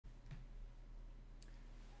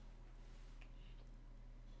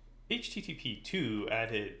HTTP2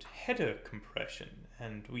 added header compression,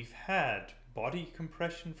 and we've had body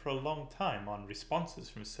compression for a long time on responses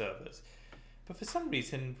from servers. But for some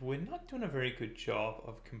reason, we're not doing a very good job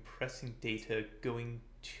of compressing data going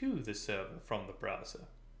to the server from the browser.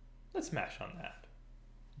 Let's mash on that.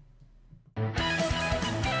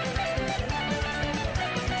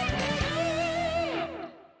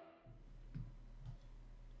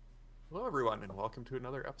 Hello everyone, and welcome to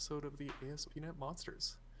another episode of the Asp.Net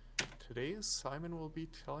Monsters. Today, Simon will be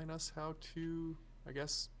telling us how to, I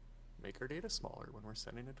guess, make our data smaller when we're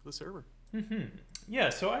sending it to the server. Yeah,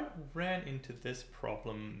 so I ran into this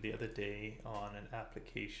problem the other day on an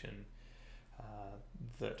application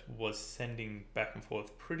that was sending back and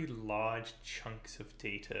forth pretty large chunks of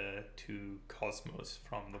data to Cosmos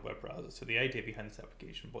from the web browser. So the idea behind this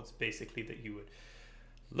application was basically that you would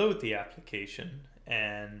load the application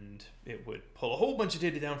and it would pull a whole bunch of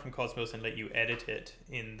data down from Cosmos and let you edit it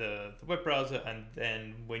in the web browser, and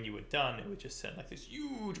then when you were done it would just send like this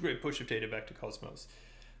huge great push of data back to Cosmos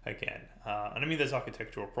again. And I mean, there's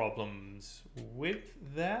architectural problems with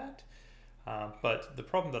that, but the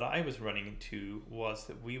problem that I was running into was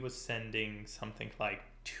that we were sending something like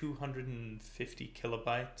 250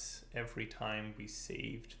 kilobytes every time we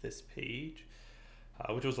saved this page,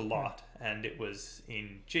 which was a lot, and it was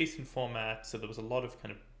in JSON format, so there was a lot of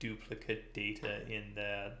kind of duplicate data in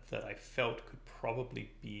there that I felt could probably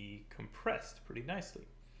be compressed pretty nicely.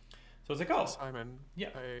 So I was like, oh, Simon, yeah.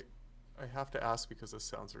 I have to ask because this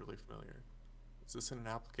sounds really familiar. Is this in an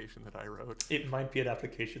application that I wrote? It might be an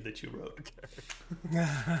application that you wrote. Okay.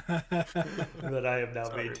 That I am now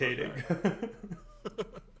Sorry maintaining.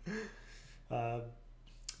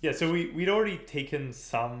 Yeah, so we'd already taken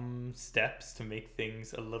some steps to make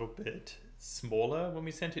things a little bit smaller when we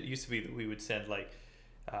sent it. It used to be that we would send like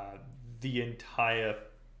the entire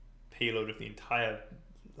payload of the entire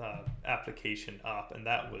application up, and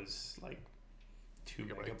that was like 2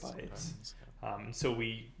 megabytes. So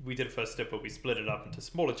we did a first step where we split it up into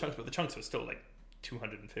smaller chunks, but the chunks were still like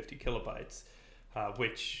 250 kilobytes,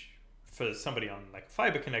 which for somebody on like a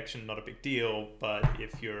fiber connection, not a big deal. But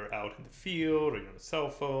if you're out in the field or you're on a cell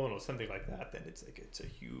phone or something like that, then it's a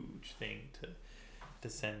huge thing to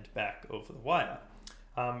send back over the wire.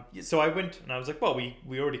 So I went and I was like, well,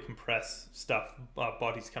 we already compress stuff,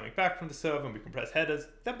 bodies coming back from the server, and we compress headers.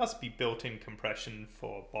 There must be built-in compression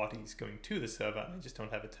for bodies going to the server, and I just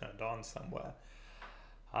don't have it turned on somewhere.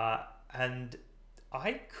 And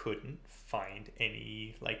I couldn't find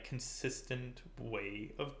any like consistent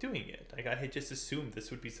way of doing it. Like, I had just assumed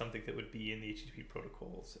this would be something that would be in the HTTP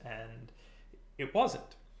protocols, and it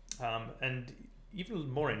wasn't. And even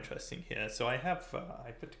more interesting here, so I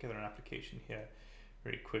put together an application here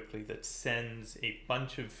very quickly that sends a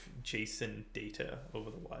bunch of JSON data over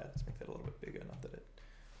the wire. Let's make that a little bit bigger, not that it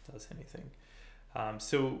does anything.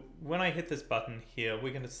 So when I hit this button here,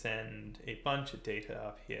 we're going to send a bunch of data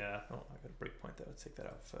up here. Oh, I got a breakpoint there. Let's take that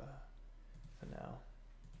out for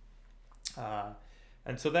now.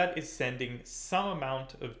 And so that is sending some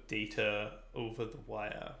amount of data over the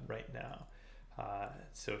wire right now.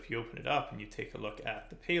 So if you open it up and you take a look at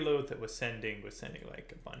the payload that we're sending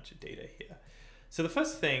like a bunch of data here. So the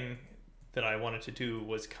first thing that I wanted to do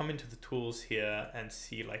was come into the tools here and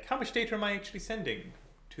see like how much data am I actually sending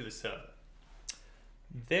to the server.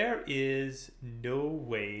 There is no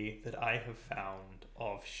way that I have found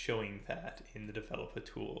of showing that in the developer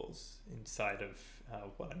tools inside of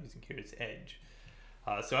what I'm using here is Edge.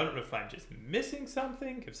 So I don't know if I'm just missing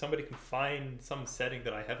something, if somebody can find some setting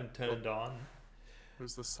that I haven't turned on.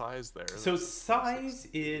 There's the size there. So size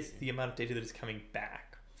is the amount of data that is coming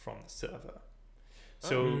back from the server.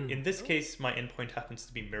 So in this case, my endpoint happens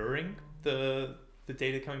to be mirroring the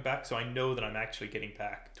data coming back, so I know that I'm actually getting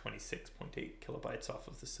back 26.8 kilobytes off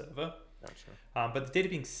of the server. Gotcha. But the data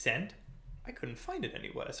being sent, I couldn't find it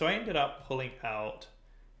anywhere. So I ended up pulling out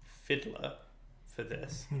Fiddler for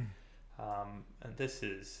this. And this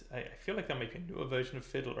is, I feel like there might be a newer version of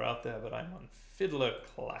Fiddler out there, but I'm on Fiddler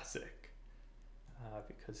Classic.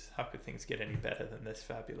 Because how could things get any better than this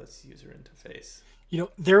fabulous user interface? You know,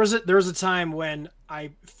 there was a time when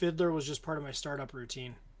Fiddler was just part of my startup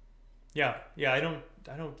routine. Yeah, I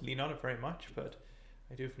don't lean on it very much, but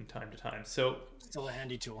I do from time to time. So still a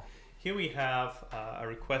handy tool. Here we have a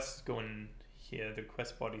request going here, the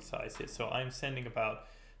request body size here. So I'm sending about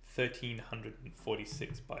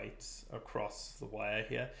 1346 bytes across the wire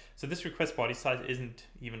here. So this request body size isn't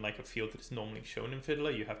even like a field that is normally shown in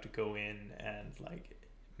Fiddler. You have to go in and like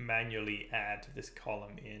manually add this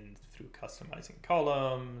column in through customizing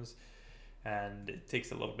columns, and it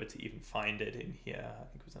takes a little bit to even find it in here. I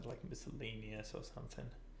think it was under like miscellaneous or something.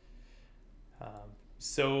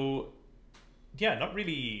 So yeah, not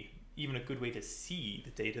really even a good way to see the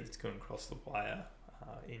data that's going across the wire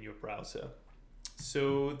in your browser.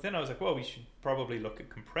 So then I was like, well, we should probably look at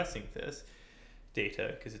compressing this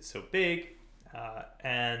data because it's so big.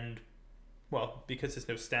 And well, because there's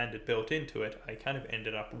no standard built into it, I kind of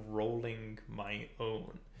ended up rolling my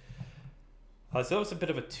own. So that was a bit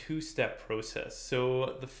of a two-step process.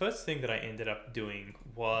 So the first thing that I ended up doing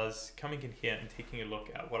was coming in here and taking a look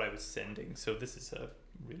at what I was sending. So this is a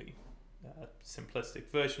really simplistic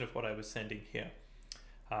version of what I was sending here.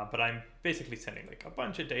 But I'm basically sending like a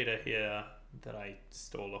bunch of data here that I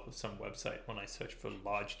stole off of some website when I search for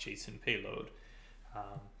large JSON payload.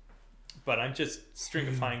 But I'm just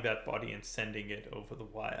stringifying that body and sending it over the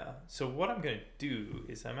wire. So what I'm going to do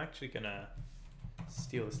is I'm actually going to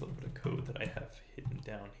steal this little bit of code that I have hidden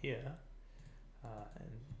down here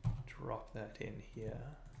and drop that in here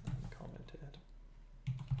and comment it.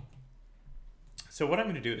 So what I'm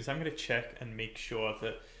going to do is I'm going to check and make sure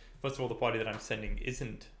that, first of all, the body that I'm sending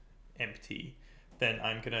isn't empty. Then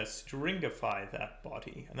I'm going to stringify that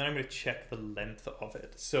body, and then I'm going to check the length of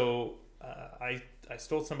it. So I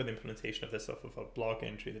stole some of the implementation of this off of a blog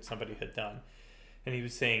entry that somebody had done, and he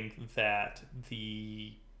was saying that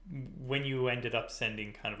when you ended up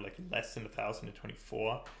sending kind of like less than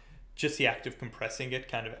 1024, just the act of compressing it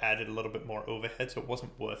kind of added a little bit more overhead, so it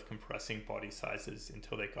wasn't worth compressing body sizes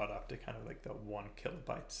until they got up to kind of like the 1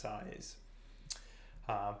 kilobyte size.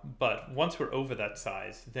 But once we're over that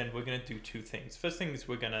size, then we're going to do two things. First thing is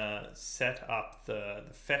we're going to set up the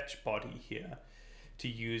fetch body here to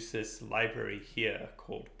use this library here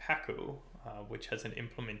called Paco, which has an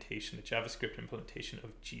implementation, a JavaScript implementation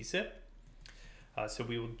of gzip. So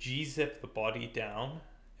we will gzip the body down,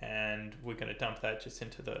 and we're going to dump that just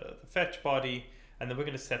into the fetch body, and then we're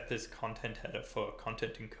going to set this content header for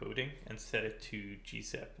content encoding and set it to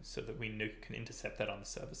gzip so that we can intercept that on the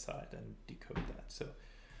server side and decode that. So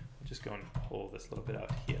I'll just go and pull this little bit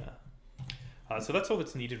out here. So that's all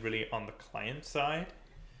that's needed really on the client side,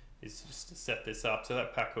 is just to set this up. So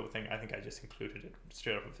that Paco thing, I think I just included it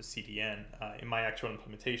straight off of a CDN. In my actual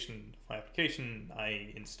implementation of my application,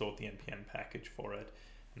 I installed the NPM package for it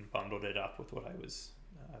and bundled it up with what I was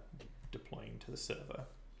deploying to the server.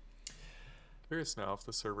 Curious now if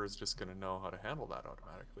the server is just going to know how to handle that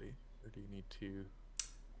automatically, or do you need to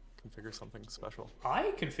configure something special?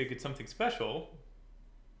 I configured something special.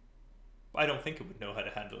 I don't think it would know how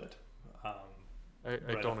to handle it. I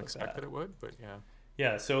don't expect that it would, but yeah.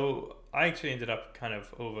 Yeah, so I actually ended up kind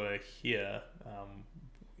of over here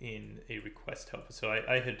in a request helper. So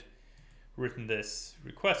I had written this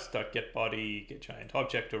request.getBody,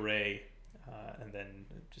 getGiantObjectArray, and then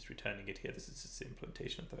just returning it here. This is just the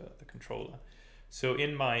implementation of the controller. So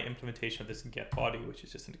in my implementation of this getBody, which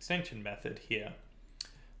is just an extension method here,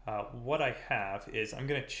 what I have is I'm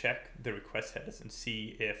going to check the request headers and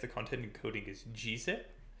see if the content encoding is gzip.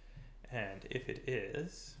 And if it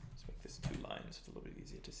is, let's make this 2 lines, it's a little bit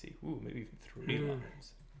easier to see. Ooh, maybe even 3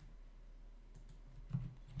 lines.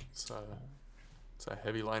 It's a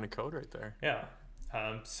heavy line of code right there. Yeah.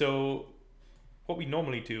 So what we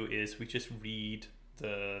normally do is we just read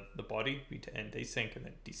the body, read to end async, and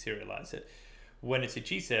then deserialize it. When it's a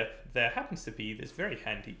gzip, there happens to be this very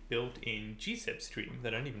handy built-in gzip stream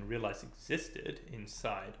that I didn't even realize existed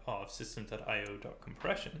inside of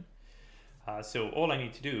systems.io.compression. So all I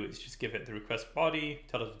need to do is just give it the request body,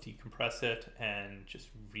 tell it to decompress it, and just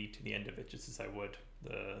read to the end of it just as I would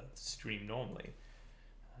the stream normally.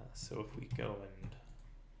 So if we go and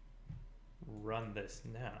run this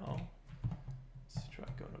now, let's try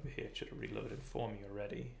going over here. It should have reloaded for me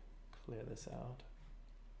already. Clear this out.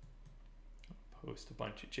 I'll post a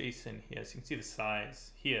bunch of JSON here. So you can see the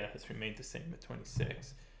size here has remained the same at 26.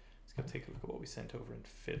 Let's go take a look at what we sent over in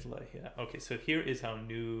Fiddler here. Okay, so here is our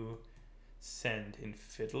new send in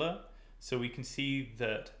Fiddler. So we can see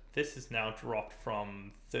that this is now dropped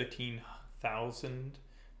from 13,000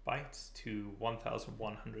 bytes to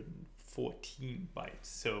 1,114 bytes.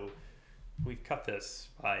 So we've cut this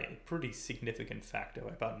by a pretty significant factor, by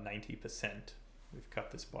about 90%. We've cut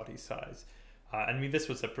this body size. I mean, this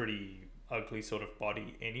was a pretty ugly sort of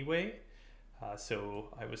body anyway. So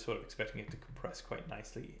I was sort of expecting it to compress quite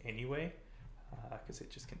nicely anyway, because it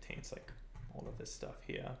just contains like all of this stuff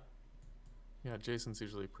here. Yeah, JSON's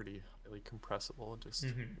usually pretty highly compressible, just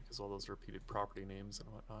because all those repeated property names and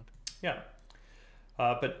whatnot. Yeah.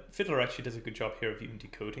 But Fiddler actually does a good job here of even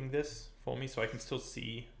decoding this for me, so I can still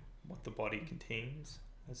see what the body contains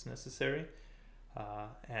as necessary.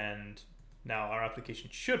 And now our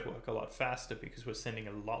application should work a lot faster because we're sending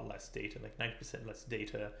a lot less data, like 90% less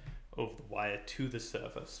data over the wire to the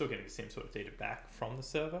server. Still getting the same sort of data back from the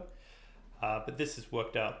server. But this has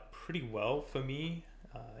worked out pretty well for me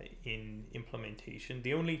in implementation.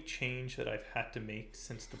 The only change that I've had to make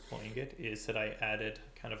since deploying it is that I added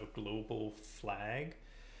kind of a global flag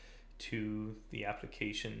to the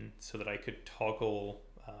application so that I could toggle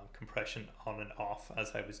compression on and off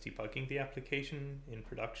as I was debugging the application in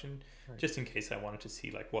production, just in case I wanted to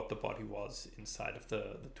see like what the body was inside of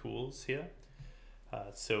the tools here.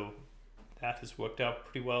 So that has worked out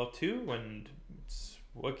pretty well too, and it's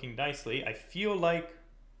working nicely. I feel like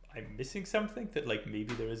I'm missing something, that like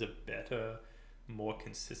maybe there is a better, more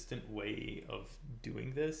consistent way of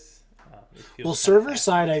doing this. Well, server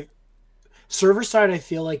side, I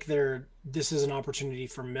feel like this is an opportunity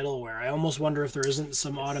for middleware. I almost wonder if there isn't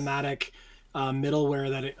some automatic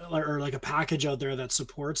middleware or like a package out there that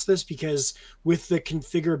supports this, because with the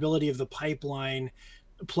configurability of the pipeline,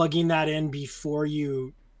 plugging that in before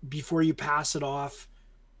you pass it off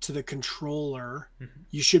to the controller,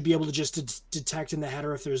 you should be able to just detect in the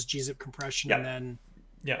header if there's gzip compression, and then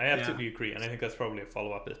I absolutely agree, and I think that's probably a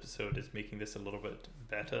follow-up episode, is making this a little bit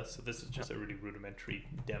better. So this is just a really rudimentary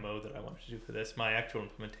demo that I wanted to do for this. My actual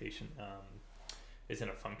implementation is in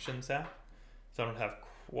a functions app, so I don't have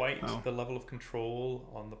quite the level of control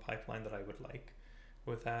on the pipeline that I would like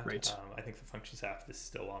with that. Right. I think the functions app is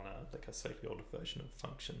still on a slightly older version of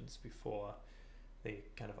functions before they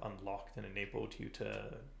kind of unlocked and enabled you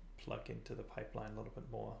to plug into the pipeline a little bit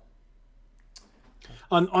more.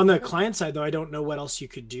 On the client side, though, I don't know what else you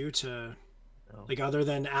could do to, like, other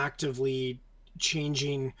than actively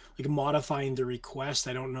changing, like modifying the request.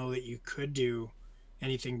 I don't know that you could do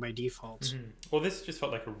anything by default. Well, this just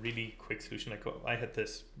felt like a really quick solution. Like, I had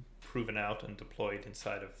this proven out and deployed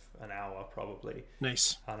inside of an hour probably.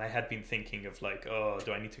 Nice. And I had been thinking of like, oh,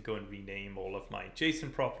 do I need to go and rename all of my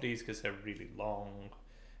JSON properties because they're really long?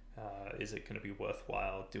 Is it going to be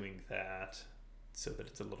worthwhile doing that so that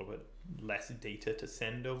it's a little bit less data to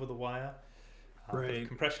send over the wire? But the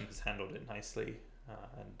compression has handled it nicely,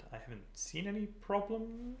 and I haven't seen any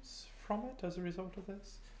problems from it as a result of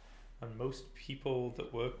this. And most people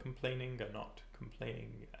that were complaining are not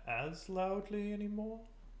complaining as loudly anymore.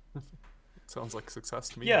 Sounds like success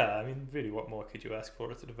to me. Yeah, I mean, really, what more could you ask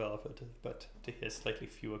for as a developer? But to hear slightly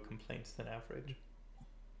fewer complaints than average.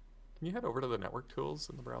 Can you head over to the network tools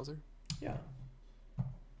in the browser? Yeah.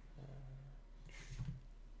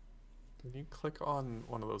 Can you click on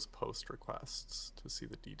one of those post requests to see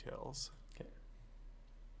the details? Okay.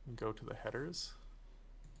 And go to the headers.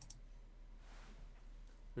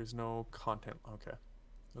 There's no content. Okay.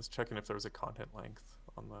 I was checking if there was a content length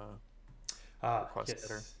on the request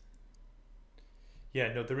header.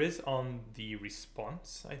 Yeah, no, there is on the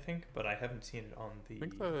response, I think, but I haven't seen it on the. I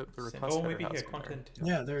think the request header maybe has here, one content. there.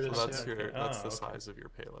 Yeah, there it is. So that's Yeah. that's the size of your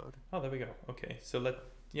payload. Oh, there we go. Okay, so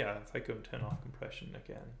if I go and turn off compression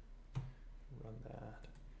again, run that.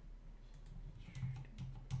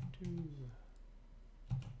 Let's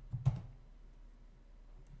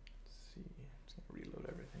see, I'm just gonna reload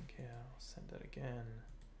everything here. I'll send that again.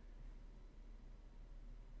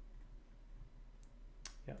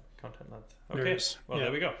 Yeah, content length. There Okay, it is. well,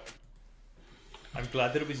 there we go. I'm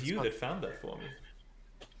glad that it was you that found that for me.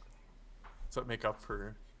 Does that make up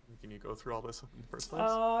for making you go through all this in the first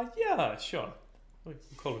place? Yeah, sure. We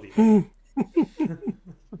can call it even.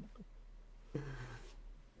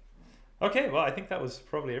 Okay, well, I think that was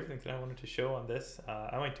probably everything that I wanted to show on this.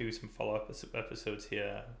 I might do some follow-up episodes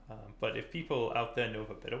here, but if people out there know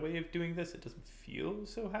of a better way of doing this, it doesn't feel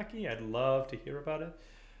so hacky, I'd love to hear about it.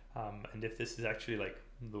 And if this is actually like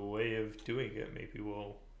the way of doing it, maybe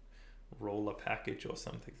we'll roll a package or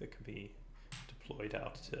something that can be deployed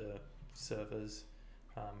out to servers,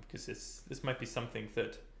 because this might be something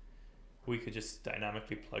that we could just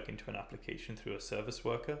dynamically plug into an application through a service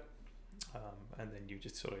worker, and then you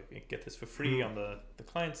just sort of get this for free on the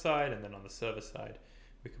client side, and then on the server side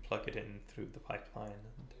we could plug it in through the pipeline,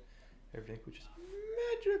 and everything would just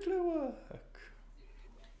magically work.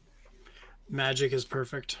 Magic is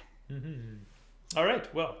perfect. All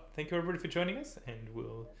right, well, thank you everybody for joining us, and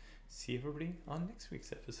we'll see everybody on next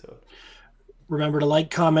week's episode. Remember to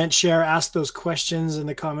like, comment, share, ask those questions in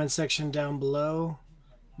the comment section down below.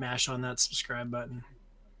 Mash on that subscribe button.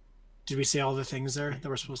 Did we say all the things there that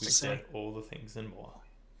we're supposed to say? Said all the things and more.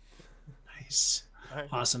 Nice. All right.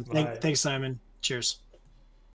 Awesome. Bye. Thanks, Simon. Cheers.